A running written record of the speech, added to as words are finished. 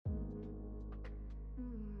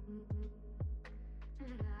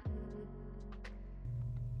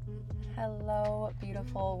Hello,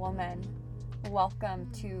 beautiful woman.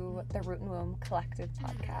 Welcome to the Root and Womb Collective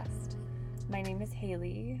podcast. My name is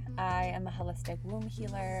Haley. I am a holistic womb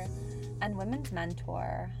healer and women's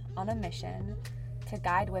mentor on a mission to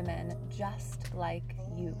guide women just like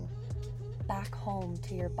you back home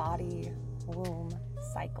to your body, womb,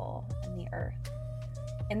 cycle, and the earth.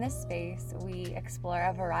 In this space, we explore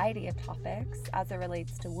a variety of topics as it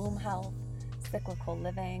relates to womb health, cyclical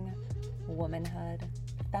living, womanhood,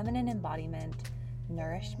 feminine embodiment,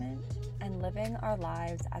 nourishment, and living our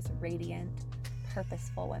lives as radiant,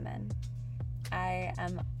 purposeful women. I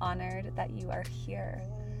am honored that you are here.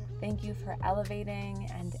 Thank you for elevating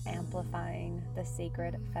and amplifying the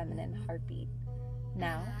sacred feminine heartbeat.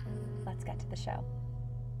 Now, let's get to the show.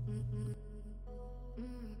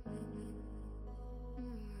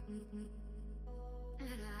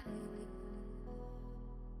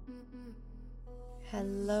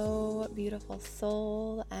 Hello, beautiful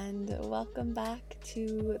soul, and welcome back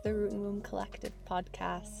to the Root and Womb Collective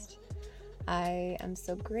podcast. I am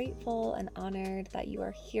so grateful and honored that you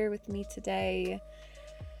are here with me today,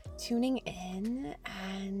 tuning in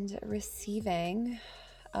and receiving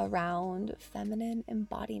around feminine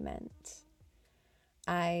embodiment.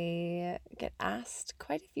 I get asked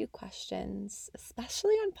quite a few questions,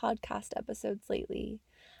 especially on podcast episodes lately,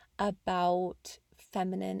 about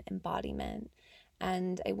feminine embodiment.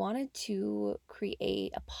 And I wanted to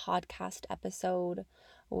create a podcast episode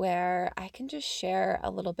where I can just share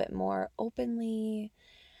a little bit more openly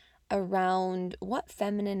around what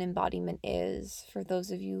feminine embodiment is for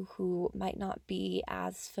those of you who might not be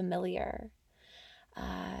as familiar.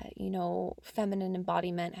 Feminine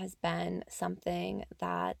embodiment has been something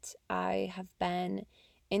that I have been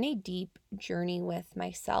in a deep journey with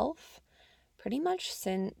myself pretty much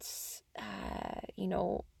since,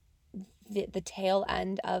 the tail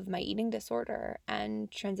end of my eating disorder and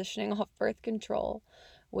transitioning off birth control,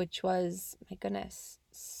 which was, my goodness,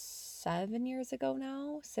 7 years ago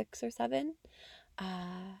now, 6 or 7.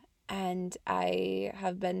 And I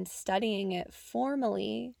have been studying it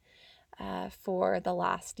formally for the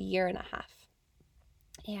last year and a half.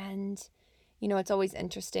 And, it's always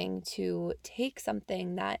interesting to take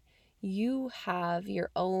something that you have your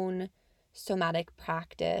own somatic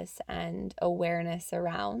practice and awareness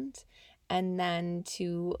around, and then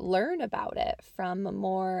to learn about it from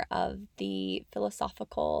more of the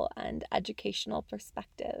philosophical and educational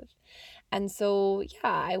perspective. And so,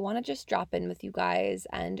 I want to just drop in with you guys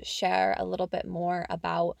and share a little bit more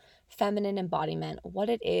about feminine embodiment, what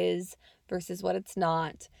it is versus what it's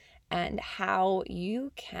not, and how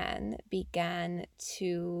you can begin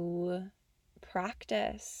to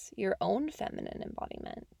practice your own feminine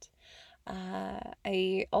embodiment.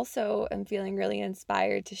 I also am feeling really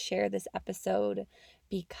inspired to share this episode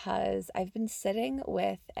because I've been sitting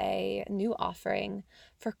with a new offering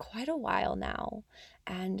for quite a while now,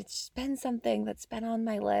 and it's just been something that's been on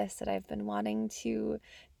my list that I've been wanting to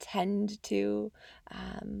tend to,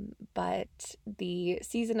 but the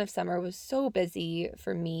season of summer was so busy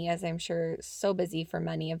for me, as I'm sure so busy for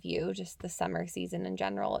many of you. Just the summer season in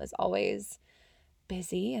general is always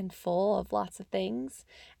busy and full of lots of things.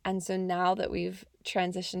 And so now that we've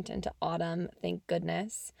transitioned into autumn, thank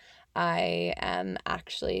goodness, I am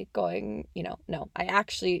actually going, I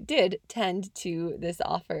actually did tend to this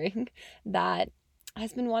offering that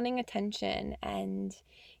has been wanting attention. And,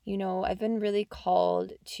 I've been really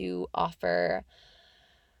called to offer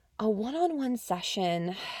a one-on-one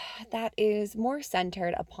session that is more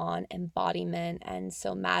centered upon embodiment and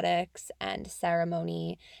somatics and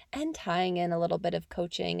ceremony, and tying in a little bit of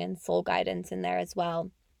coaching and soul guidance in there as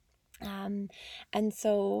well. And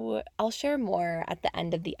so I'll share more at the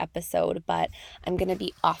end of the episode, but I'm going to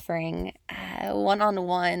be offering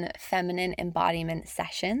one-on-one feminine embodiment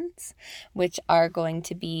sessions, which are going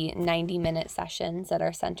to be 90-minute sessions that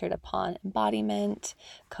are centered upon embodiment,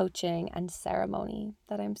 coaching, and ceremony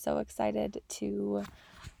that I'm so excited to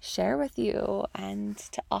share with you and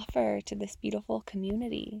to offer to this beautiful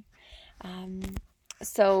community.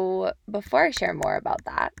 So before I share more about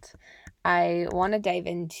that, I want to dive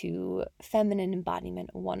into Feminine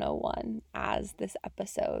Embodiment 101, as this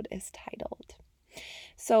episode is titled.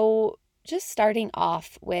 So just starting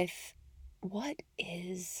off with, what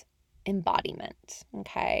is embodiment?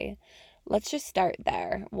 Okay, let's just start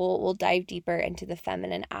there. We'll dive deeper into the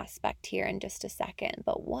feminine aspect here in just a second,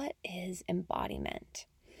 but what is embodiment?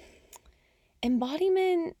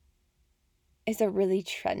 Embodiment is a really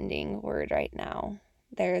trending word right now.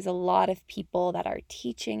 There's a lot of people that are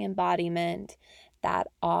teaching embodiment, that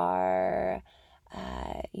are,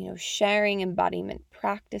 sharing embodiment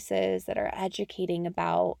practices, that are educating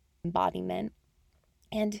about embodiment.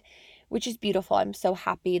 And which is beautiful. I'm so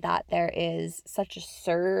happy that there is such a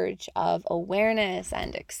surge of awareness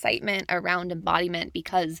and excitement around embodiment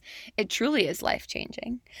because it truly is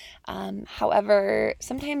life-changing. However,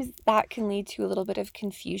 sometimes that can lead to a little bit of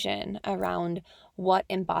confusion around what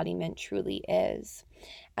embodiment truly is.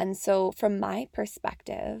 And so, from my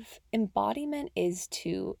perspective, embodiment is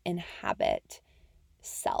to inhabit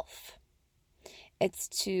self. It's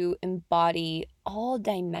to embody all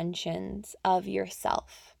dimensions of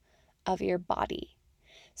yourself, of your body.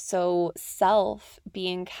 So, self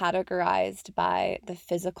being categorized by the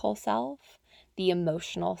physical self, the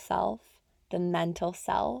emotional self, the mental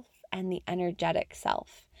self, and the energetic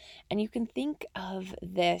self. And you can think of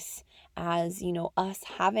this as, us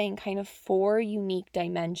having kind of 4 unique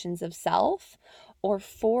dimensions of self or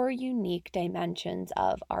 4 unique dimensions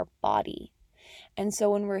of our body. And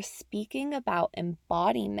so when we're speaking about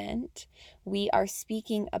embodiment, we are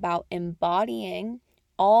speaking about embodying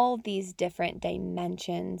all these different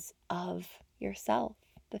dimensions of yourself: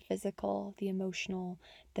 the physical, the emotional,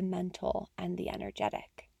 the mental, and the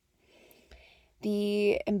energetic.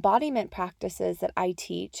 The embodiment practices that I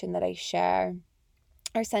teach and that I share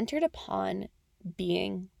are centered upon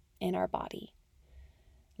being in our body,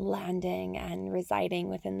 landing and residing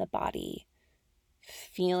within the body,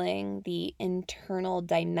 feeling the internal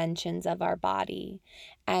dimensions of our body,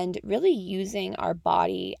 and really using our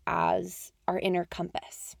body as our inner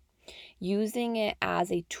compass, using it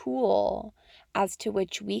as a tool as to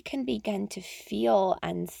which we can begin to feel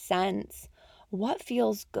and sense what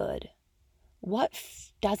feels good, what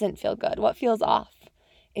doesn't feel good, what feels off.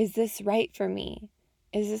 Is this right for me?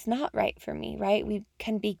 Is this not right for me, right? We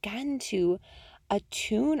can begin to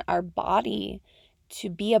attune our body to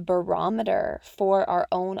be a barometer for our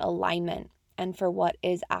own alignment and for what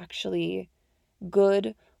is actually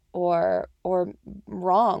good or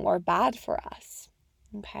wrong or bad for us.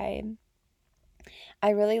 Okay. I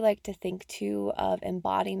really like to think too of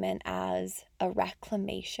embodiment as a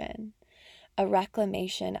reclamation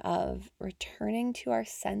of returning to our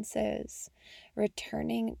senses,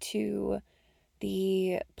 returning to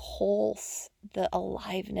the pulse, the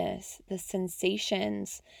aliveness, the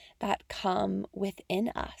sensations that come within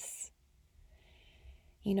us.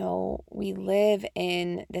 We live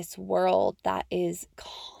in this world that is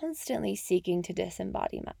constantly seeking to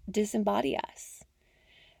disembody us,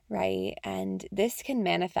 right? And this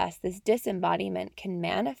disembodiment can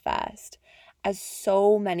manifest as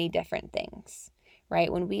so many different things,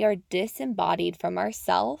 right? When we are disembodied from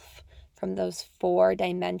ourself, from those 4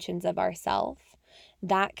 dimensions of ourself,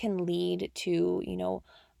 that can lead to,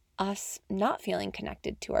 us not feeling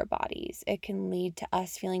connected to our bodies. It can lead to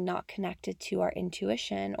us feeling not connected to our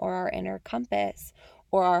intuition or our inner compass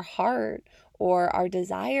or our heart or our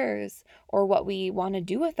desires or what we want to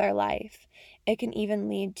do with our life. It can even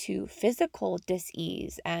lead to physical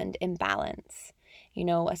dis-ease and imbalance,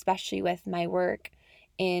 especially with my work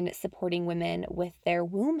in supporting women with their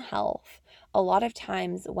womb health. A lot of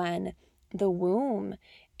times when the womb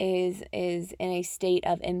is in a state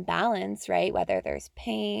of imbalance, right? Whether there's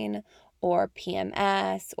pain or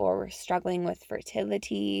PMS or we're struggling with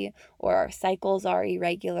fertility or our cycles are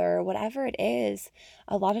irregular, whatever it is,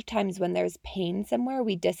 a lot of times when there's pain somewhere,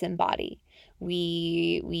 we disembody.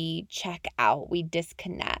 We check out, we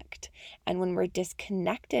disconnect. And when we're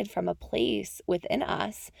disconnected from a place within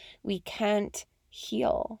us, we can't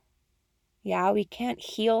heal. Yeah, we can't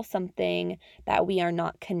heal something that we are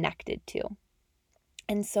not connected to.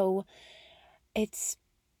 And so it's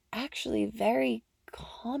actually very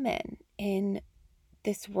common in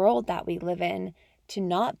this world that we live in to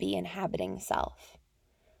not be inhabiting self.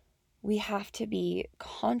 We have to be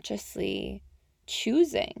consciously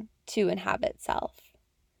choosing to inhabit self.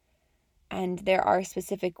 And there are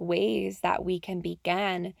specific ways that we can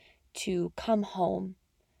begin to come home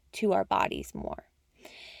to our bodies more.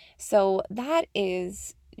 So that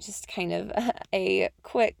is just kind of a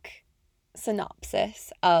quick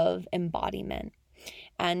synopsis of embodiment.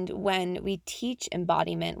 And when we teach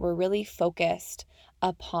embodiment, we're really focused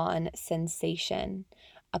upon sensation,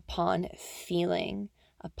 upon feeling,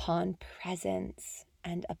 upon presence,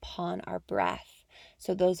 and upon our breath.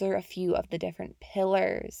 So those are a few of the different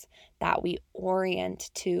pillars that we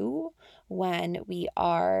orient to when we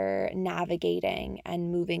are navigating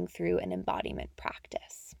and moving through an embodiment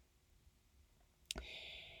practice.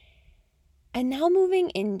 And now moving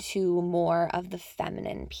into more of the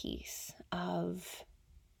feminine piece of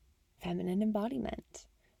feminine embodiment.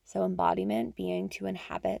 So embodiment being to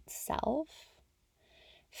inhabit self.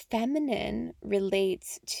 Feminine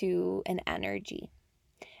relates to an energy.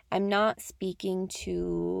 I'm not speaking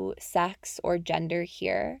to sex or gender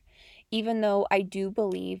here. even though I do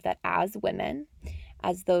believe that as women,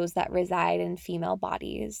 as those that reside in female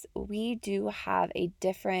bodies, we do have a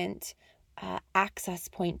different access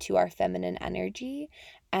point to our feminine energy,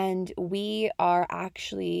 and we are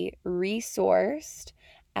actually resourced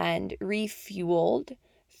and refueled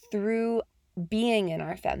through being in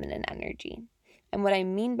our feminine energy. And what I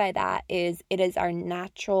mean by that is it is our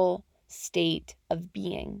natural state of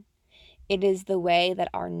being. It is the way that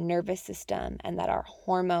our nervous system and that our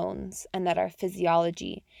hormones and that our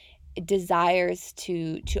physiology desires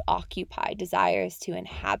to occupy, desires to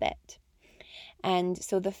inhabit. And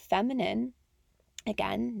so the feminine,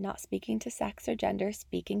 again, not speaking to sex or gender,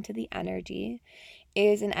 speaking to the energy,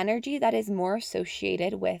 is an energy that is more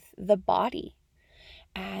associated with the body.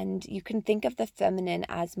 And you can think of the feminine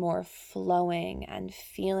as more flowing and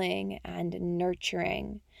feeling and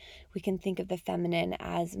nurturing. We can think of the feminine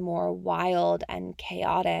as more wild and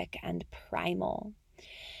chaotic and primal.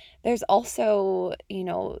 There's also,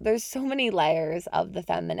 there's so many layers of the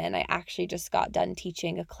feminine. I actually just got done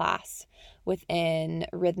teaching a class within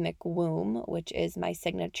Rhythmic Womb, which is my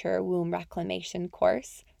signature womb reclamation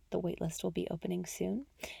course. The waitlist will be opening soon.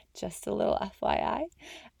 Just a little FYI.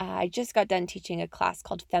 I just got done teaching a class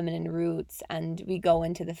called Feminine Roots, and we go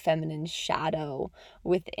into the feminine shadow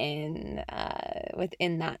within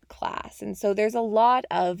that class. And so there's a lot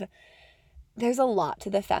to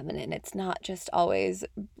the feminine. It's not just always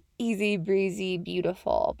easy breezy,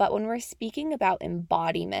 beautiful. But when we're speaking about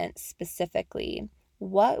embodiment specifically,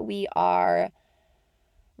 what we are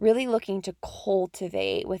really looking to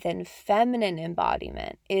cultivate within feminine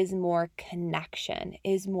embodiment is more connection,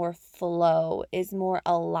 is more flow, is more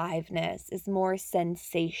aliveness, is more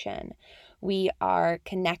sensation. We are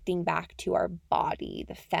connecting back to our body,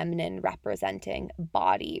 the feminine representing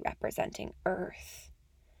body, representing earth.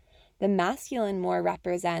 The masculine more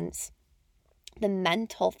represents the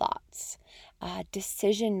mental thoughts,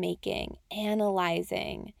 decision making,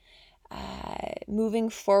 analyzing, moving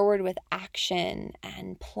forward with action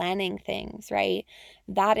and planning things, right?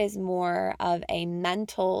 That is more of a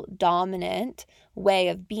mental dominant way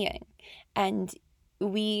of being. And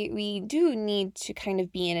we do need to kind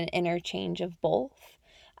of be in an interchange of both.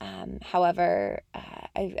 However,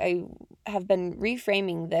 I have been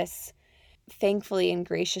reframing this, thankfully and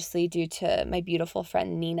graciously, due to my beautiful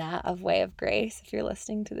friend Nina of Way of Grace. If you're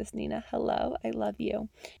listening to this, Nina, hello, I love you.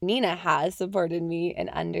 Nina has supported me in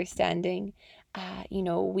understanding,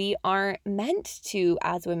 we aren't meant to,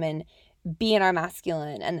 as women, be in our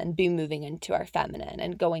masculine and then be moving into our feminine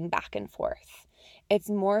and going back and forth. It's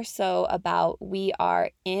more so about we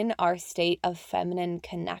are in our state of feminine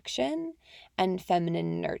connection and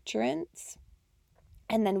feminine nurturance.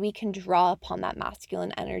 And then we can draw upon that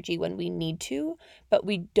masculine energy when we need to, but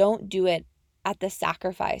we don't do it at the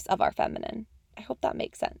sacrifice of our feminine. I hope that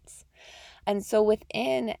makes sense. And so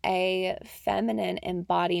within a feminine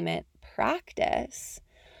embodiment practice,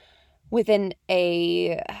 within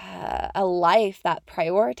a life that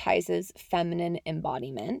prioritizes feminine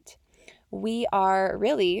embodiment, we are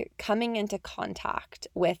really coming into contact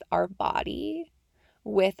with our body,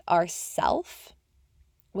 with ourself,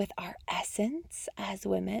 with our essence as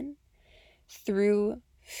women, through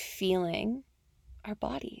feeling our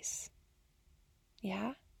bodies.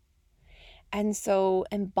 Yeah? And so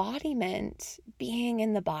embodiment, being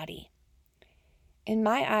in the body, in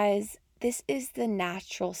my eyes, this is the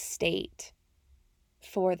natural state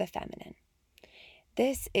for the feminine.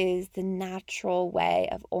 This is the natural way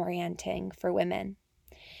of orienting for women.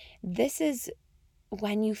 This is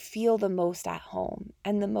when you feel the most at home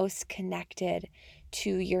and the most connected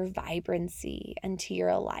to your vibrancy and to your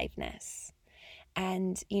aliveness.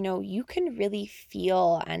 And, you can really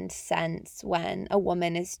feel and sense when a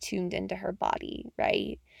woman is tuned into her body,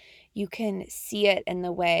 right? You can see it in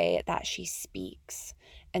the way that she speaks,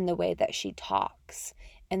 in the way that she talks,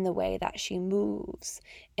 in the way that she moves,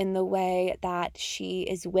 in the way that she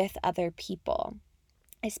is with other people.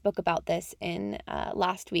 I spoke about this in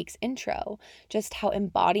last week's intro, just how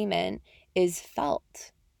embodiment is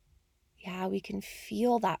felt. Yeah, we can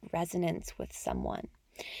feel that resonance with someone.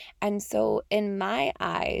 And so in my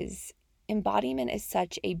eyes, embodiment is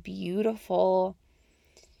such a beautiful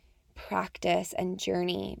practice and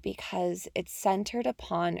journey because it's centered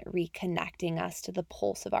upon reconnecting us to the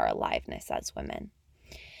pulse of our aliveness as women.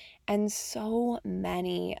 And so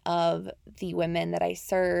many of the women that I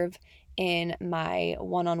serve in my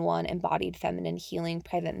one-on-one embodied feminine healing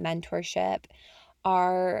private mentorship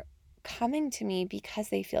are coming to me because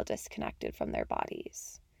they feel disconnected from their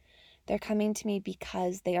bodies. They're coming to me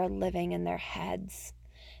because they are living in their heads.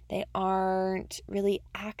 They aren't really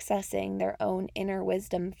accessing their own inner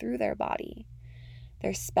wisdom through their body.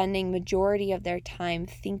 They're spending majority of their time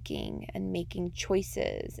thinking and making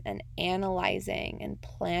choices and analyzing and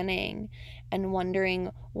planning and wondering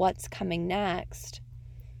what's coming next,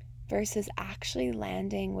 versus actually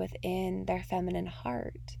landing within their feminine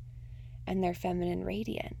heart and their feminine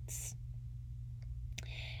radiance.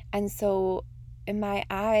 And so in my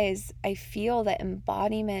eyes, I feel that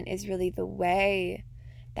embodiment is really the way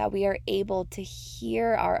that we are able to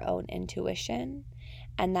hear our own intuition,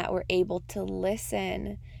 and that we're able to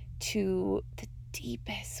listen to the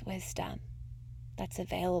deepest wisdom that's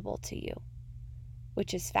available to you,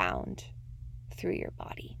 which is found through your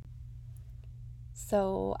body.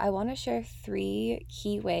 So I want to share 3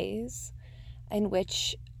 key ways in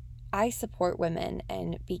which I support women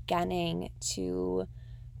in beginning to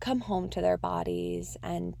come home to their bodies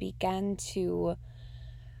and begin to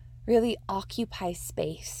really occupy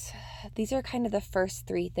space. These are kind of the first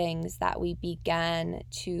 3 things that we began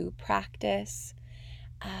to practice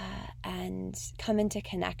and come into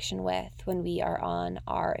connection with when we are on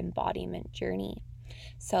our embodiment journey.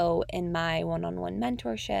 So in my one-on-one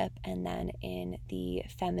mentorship and then in the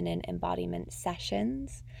feminine embodiment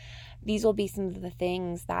sessions, these will be some of the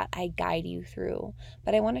things that I guide you through.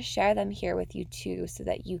 But I want to share them here with you too, so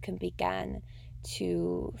that you can begin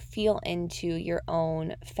to feel into your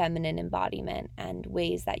own feminine embodiment and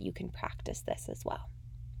ways that you can practice this as well.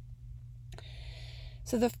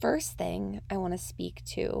 So the first thing I want to speak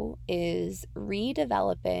to is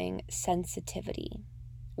redeveloping sensitivity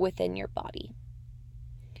within your body.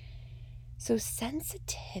 So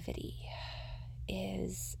sensitivity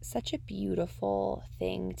is such a beautiful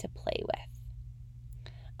thing to play with.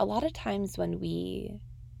 A lot of times when we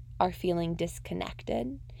are feeling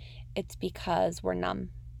disconnected, it's because we're numb.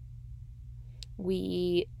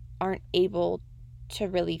 We aren't able to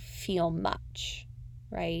really feel much,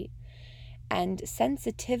 right? And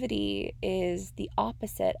sensitivity is the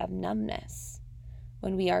opposite of numbness.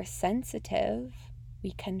 When we are sensitive,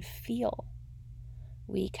 we can feel,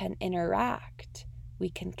 we can interact, we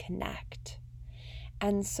can connect.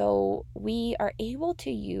 And so we are able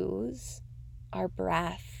to use our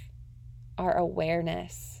breath, our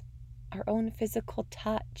awareness, our own physical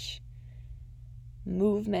touch,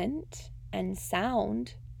 movement, and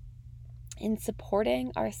sound in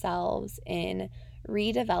supporting ourselves in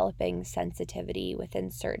redeveloping sensitivity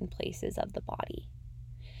within certain places of the body.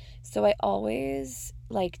 So I always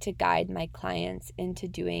like to guide my clients into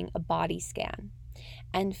doing a body scan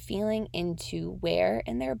and feeling into where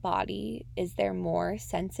in their body is there more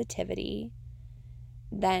sensitivity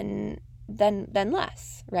than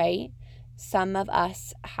less, right? Some of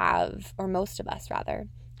us have, or most of us rather,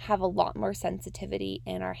 have a lot more sensitivity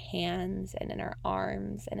in our hands and in our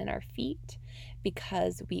arms and in our feet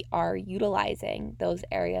because we are utilizing those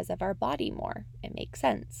areas of our body more. It makes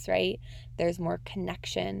sense, right? There's more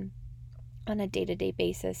connection on a day-to-day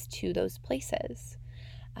basis to those places.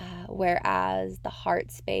 Whereas the heart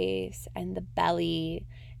space and the belly,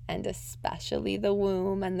 and especially the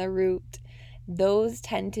womb and the root, those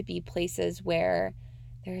tend to be places where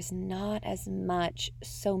there's not as much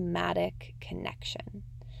somatic connection.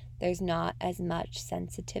 There's not as much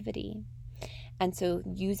sensitivity. And so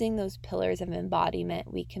using those pillars of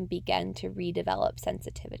embodiment, we can begin to redevelop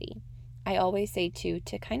sensitivity. I always say too,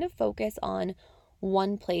 to kind of focus on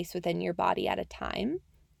one place within your body at a time.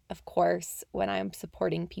 Of course, when I'm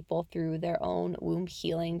supporting people through their own womb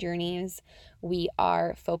healing journeys, we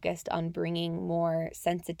are focused on bringing more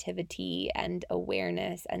sensitivity and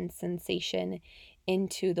awareness and sensation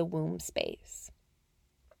into the womb space.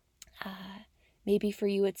 Maybe for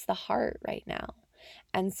you, it's the heart right now.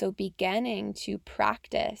 And so beginning to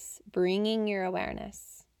practice bringing your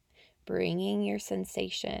awareness, bringing your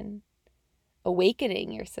sensation,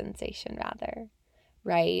 awakening your sensation rather,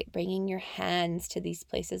 right? Bringing your hands to these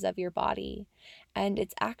places of your body. And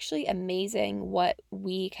it's actually amazing what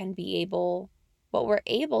we're able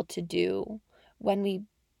to do when we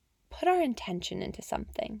put our intention into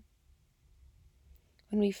something.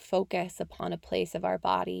 When we focus upon a place of our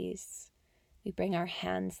bodies, we bring our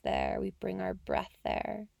hands there, we bring our breath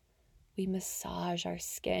there, we massage our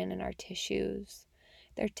skin and our tissues.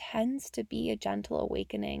 There tends to be a gentle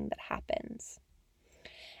awakening that happens.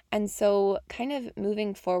 And so kind of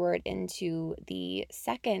moving forward into the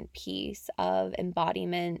second piece of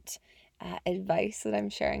embodiment advice that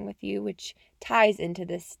I'm sharing with you, which ties into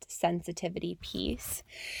this sensitivity piece,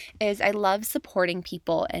 is I love supporting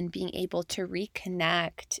people and being able to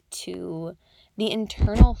reconnect to the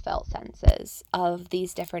internal felt senses of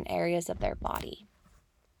these different areas of their body.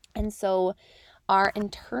 And so our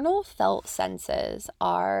internal felt senses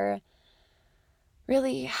are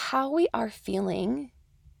really how we are feeling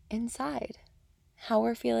inside, how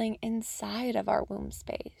we're feeling inside of our womb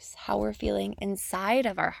space, how we're feeling inside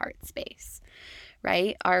of our heart space,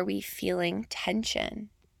 right? Are we feeling tension,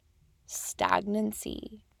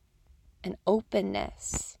 stagnancy, an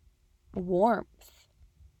openness, warmth,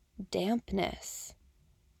 dampness,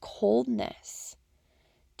 coldness?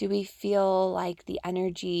 Do we feel like the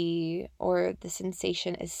energy or the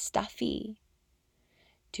sensation is stuffy?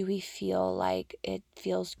 Do we feel like it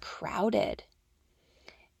feels crowded?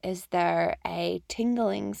 Is there a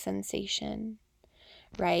tingling sensation,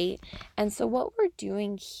 right? And so what we're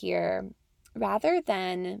doing here, rather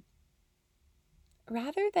than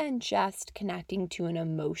just connecting to an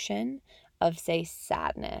emotion of, say,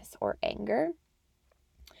 sadness or anger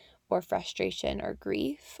or frustration or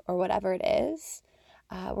grief or whatever it is,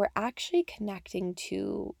 we're actually connecting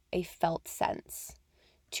to a felt sense,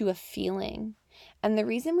 to a feeling. And the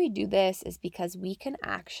reason we do this is because we can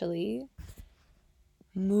actually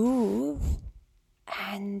move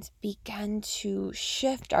and begin to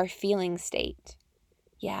shift our feeling state.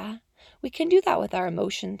 Yeah, we can do that with our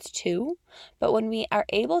emotions too. But when we are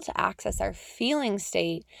able to access our feeling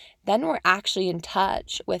state, then we're actually in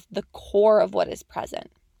touch with the core of what is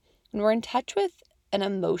present. When we're in touch with an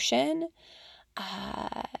emotion,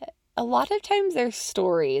 a lot of times there's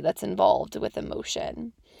story that's involved with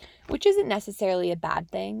emotion, which isn't necessarily a bad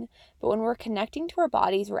thing. But when we're connecting to our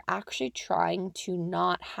bodies, we're actually trying to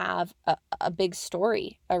not have a big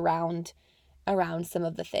story around some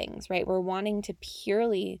of the things, right? We're wanting to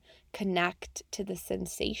purely connect to the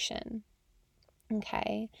sensation.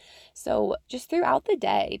 Okay, so just throughout the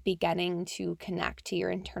day, beginning to connect to your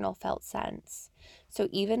internal felt sense. So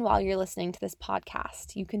even while you're listening to this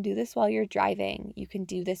podcast, you can do this while you're driving. You can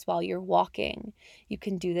do this while you're walking. You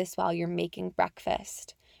can do this while you're making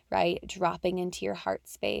breakfast, right? Dropping into your heart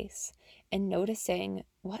space and noticing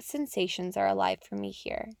what sensations are alive for me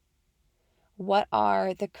here. What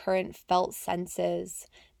are the current felt senses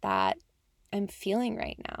that I'm feeling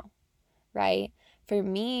right now, right? For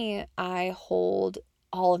me, I hold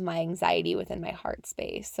all of my anxiety within my heart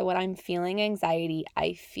space. So when I'm feeling anxiety,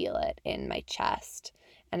 I feel it in my chest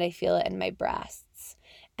and I feel it in my breasts.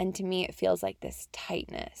 And to me, it feels like this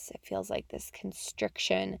tightness. It feels like this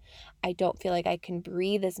constriction. I don't feel like I can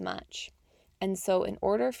breathe as much. And so in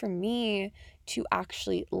order for me to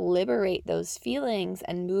actually liberate those feelings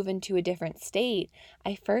and move into a different state,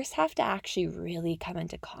 I first have to actually really come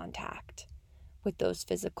into contact with those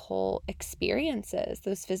physical experiences,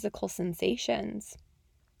 those physical sensations.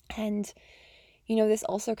 And, this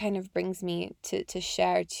also kind of brings me to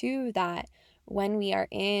share too that when we are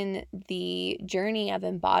in the journey of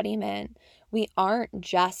embodiment, we aren't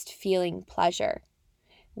just feeling pleasure.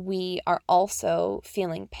 We are also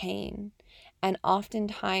feeling pain. And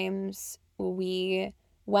oftentimes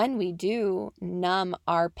when we do numb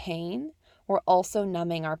our pain, we're also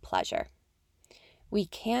numbing our pleasure. We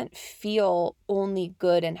can't feel only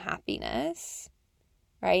good and happiness,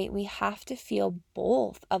 right? We have to feel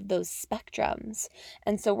both of those spectrums.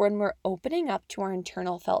 And so when we're opening up to our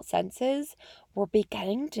internal felt senses, we're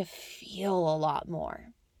beginning to feel a lot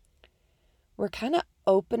more. We're kind of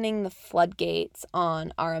opening the floodgates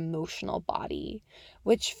on our emotional body,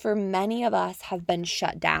 which for many of us have been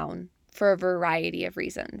shut down for a variety of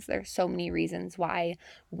reasons. There's so many reasons why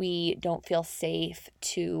we don't feel safe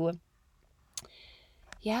to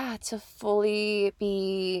fully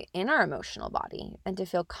be in our emotional body and to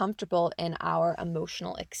feel comfortable in our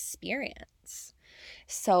emotional experience.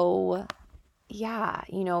 So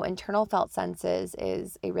internal felt senses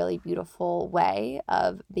is a really beautiful way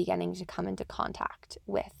of beginning to come into contact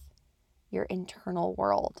with your internal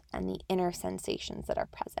world and the inner sensations that are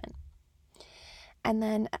present. And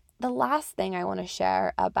then the last thing I want to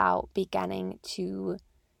share about beginning to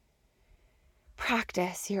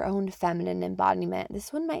practice your own feminine embodiment.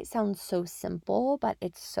 This one might sound so simple, but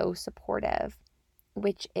it's so supportive,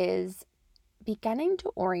 which is beginning to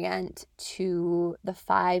orient to the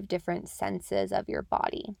 5 different senses of your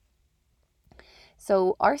body.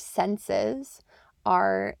 So our senses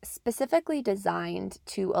are specifically designed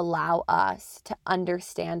to allow us to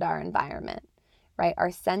understand our environment, right?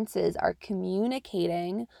 Our senses are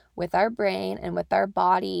communicating with our brain and with our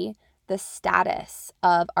body the status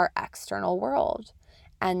of our external world.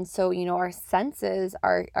 And so, our senses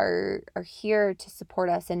are here to support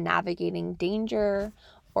us in navigating danger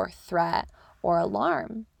or threat or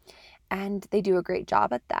alarm. And they do a great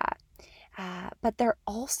job at that. But they're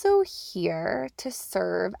also here to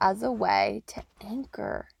serve as a way to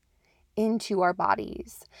anchor into our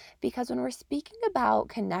bodies. Because when we're speaking about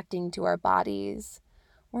connecting to our bodies,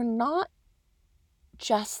 we're not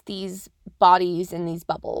just these bodies in these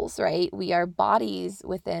bubbles, right? We are bodies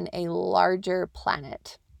within a larger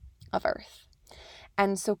planet of Earth.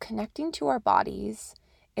 And so connecting to our bodies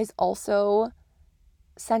is also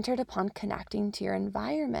centered upon connecting to your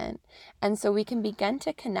environment. And so we can begin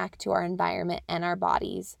to connect to our environment and our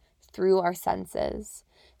bodies through our senses.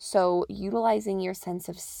 So utilizing your sense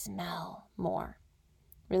of smell more,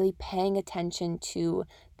 really paying attention to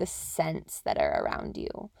the scents that are around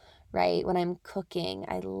you, right? When I'm cooking,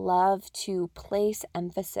 I love to place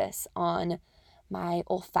emphasis on my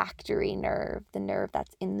olfactory nerve, the nerve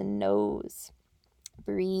that's in the nose,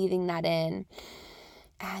 breathing that in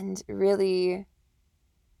and really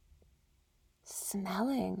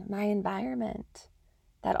smelling my environment.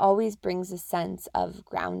 That always brings a sense of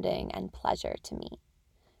grounding and pleasure to me,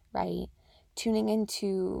 right? Tuning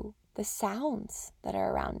into the sounds that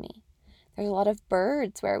are around me. There's a lot of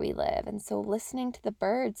birds where we live, and so listening to the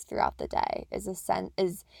birds throughout the day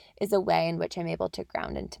is a way in which I'm able to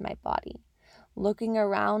ground into my body. Looking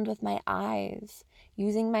around with my eyes,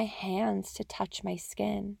 using my hands to touch my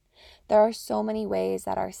skin. There are so many ways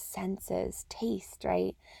that our senses, taste,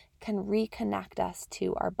 right, can reconnect us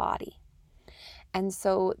to our body. And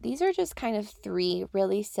so these are just kind of 3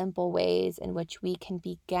 really simple ways in which we can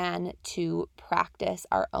begin to practice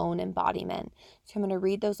our own embodiment. So I'm going to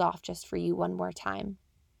read those off just for you one more time.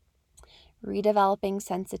 Redeveloping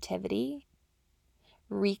sensitivity,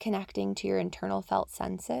 reconnecting to your internal felt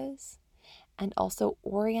senses, and also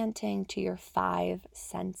orienting to your 5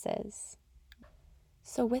 senses.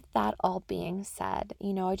 So with that all being said,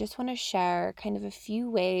 I just want to share kind of a few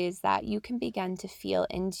ways that you can begin to feel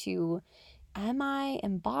into, am I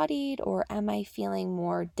embodied or am I feeling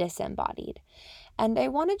more disembodied? And I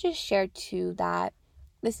want to just share too that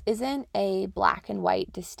this isn't a black and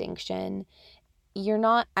white distinction. You're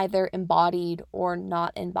not either embodied or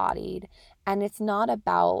not embodied. And it's not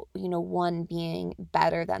about, one being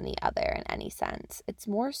better than the other in any sense. It's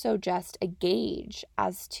more so just a gauge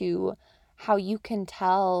as to how you can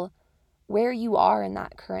tell where you are in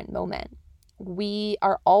that current moment. We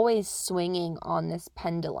are always swinging on this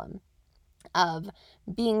pendulum of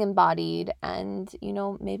being embodied and,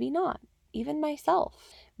 maybe not. Even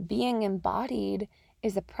myself. Being embodied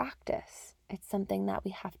is a practice. It's something that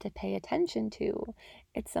we have to pay attention to.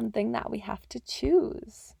 It's something that we have to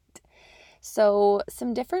choose. So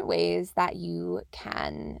some different ways that you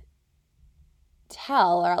can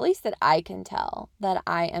tell, or at least that I can tell, that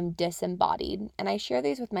I am disembodied. And I share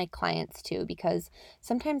these with my clients too, because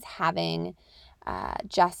sometimes having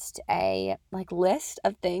just a list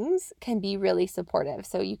of things can be really supportive.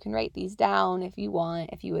 So you can write these down if you want,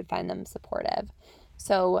 if you would find them supportive.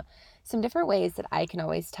 So some different ways that I can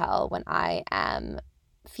always tell when I am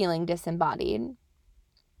feeling disembodied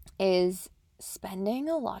is spending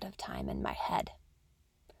a lot of time in my head.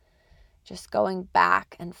 Just going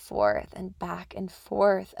back and forth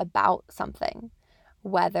about something,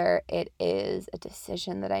 whether it is a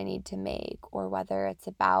decision that I need to make or whether it's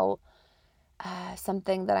about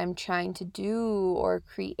something that I'm trying to do or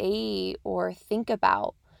create or think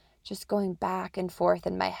about, just going back and forth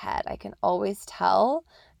in my head. I can always tell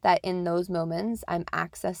that in those moments I'm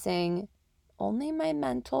accessing only my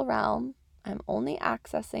mental realm. I'm only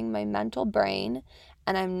accessing my mental brain,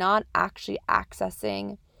 and I'm not actually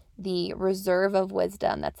accessing the reserve of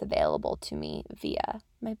wisdom that's available to me via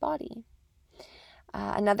my body.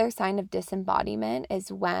 Another sign of disembodiment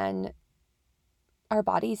is when our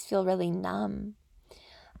bodies feel really numb.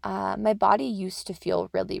 My body used to feel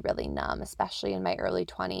really, really numb, especially in my early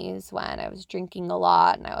 20s when I was drinking a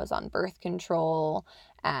lot and I was on birth control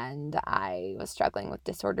and I was struggling with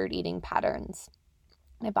disordered eating patterns.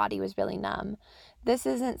 My body was really numb. This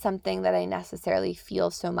isn't something that I necessarily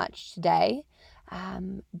feel so much today,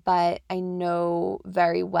 but I know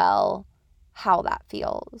very well how that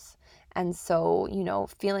feels. And so,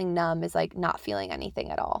 feeling numb is like not feeling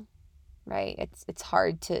anything at all, right? It's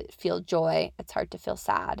hard to feel joy. It's hard to feel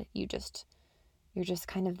sad. You're just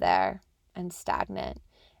kind of there and stagnant.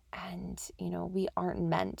 And, we aren't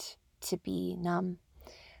meant to be numb.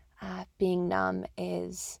 Being numb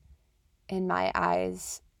is, in my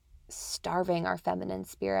eyes, starving our feminine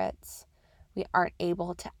spirits. We aren't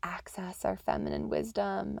able to access our feminine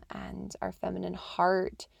wisdom and our feminine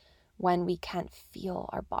heart when we can't feel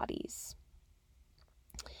our bodies.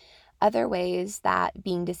 Other ways that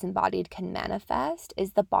being disembodied can manifest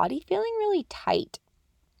is the body feeling really tight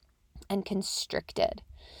and constricted.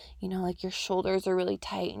 Like your shoulders are really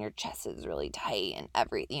tight and your chest is really tight and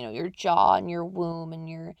your jaw and your womb and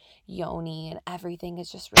your yoni and everything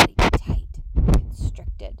is just really tight and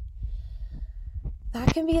constricted.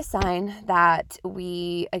 that can be a sign that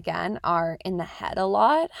we, again, are in the head a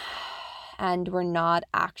lot and we're not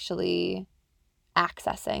actually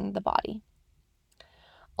accessing the body.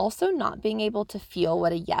 Also, not being able to feel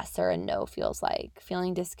what a yes or a no feels like,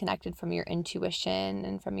 feeling disconnected from your intuition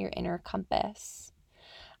and from your inner compass,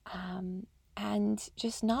 and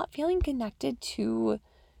just not feeling connected to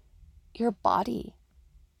your body,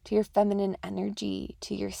 to your feminine energy,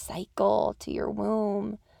 to your cycle, to your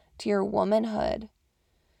womb, to your womanhood.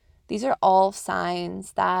 These are all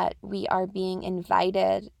signs that we are being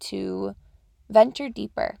invited to venture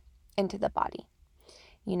deeper into the body.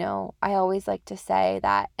 You know, I always like to say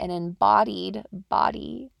that an embodied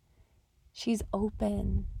body, she's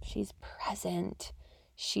open, she's present,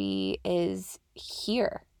 she is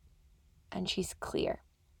here, and she's clear.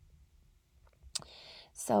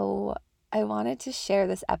 So I wanted to share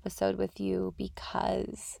this episode with you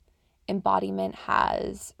because embodiment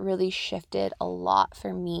has really shifted a lot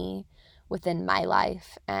for me within my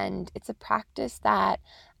life. And it's a practice that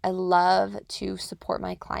I love to support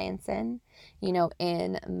my clients in. You know,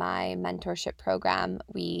 in my mentorship program,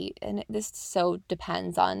 and this so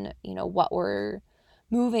depends on, what we're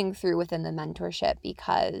moving through within the mentorship,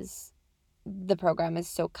 because the program is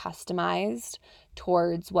so customized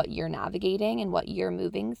towards what you're navigating and what you're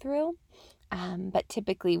moving through. But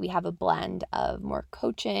typically we have a blend of more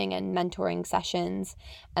coaching and mentoring sessions,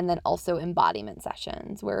 and then also embodiment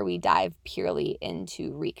sessions where we dive purely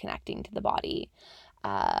into reconnecting to the body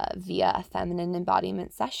via a feminine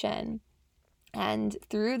embodiment session. And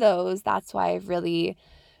through those, that's why I've really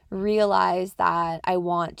realized that I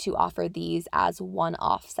want to offer these as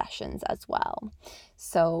one-off sessions as well.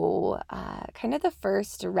 So kind of the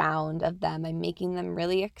first round of them, I'm making them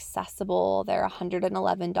really accessible. They're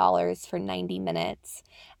 $111 for 90 minutes.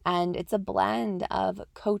 And it's a blend of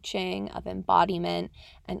coaching, of embodiment,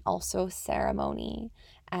 and also ceremony.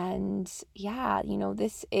 And yeah,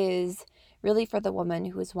 this is really for the woman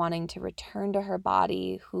who is wanting to return to her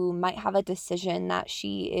body, who might have a decision that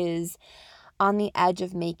she is on the edge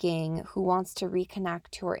of making, who wants to reconnect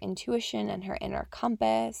to her intuition and her inner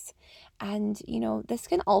compass. And, this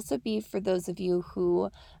can also be for those of you who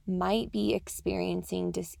might be experiencing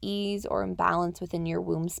dis-ease or imbalance within your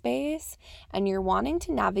womb space, and you're wanting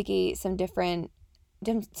to navigate some different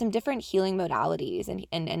healing modalities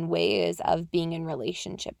and ways of being in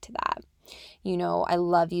relationship to that. I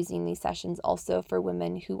love using these sessions also for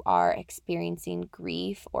women who are experiencing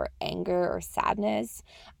grief or anger or sadness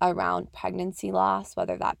around pregnancy loss,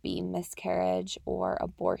 whether that be miscarriage or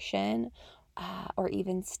abortion, or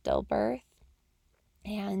even stillbirth.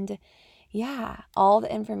 And yeah, all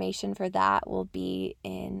the information for that will be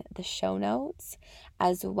in the show notes,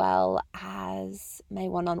 as well as my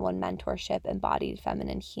one-on-one mentorship, Embodied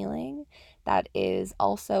Feminine Healing, that is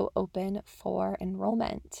also open for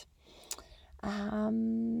enrollment.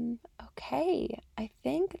 Okay, I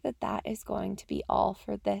think that is going to be all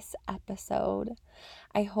for this episode.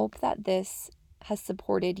 I hope that this has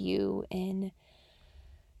supported you in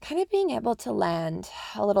kind of being able to land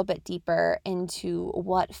a little bit deeper into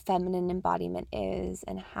what feminine embodiment is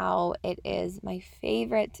and how it is my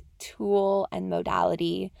favorite tool and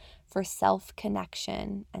modality for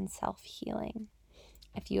self-connection and self-healing.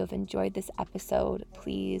 If you have enjoyed this episode,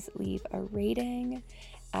 please leave a rating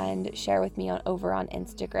and share with me over on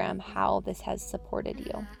Instagram how this has supported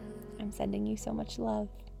you. I'm sending you so much love.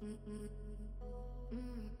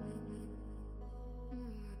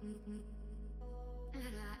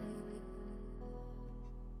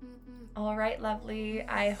 All right, lovely.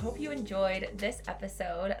 I hope you enjoyed this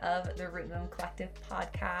episode of the Root and Womb Collective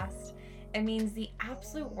podcast. It means the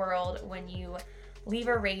absolute world when you leave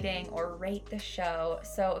a rating or rate the show.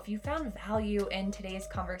 So if you found value in today's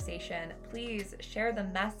conversation, please share the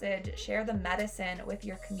message, share the medicine with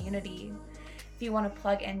your community. If you want to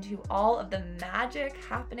plug into all of the magic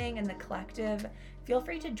happening in the collective, feel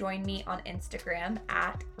free to join me on Instagram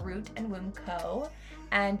at Root and Womb Co.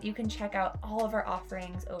 And you can check out all of our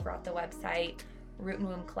offerings over at the website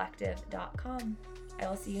rootandwombcollective.com. I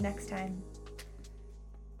will see you next time.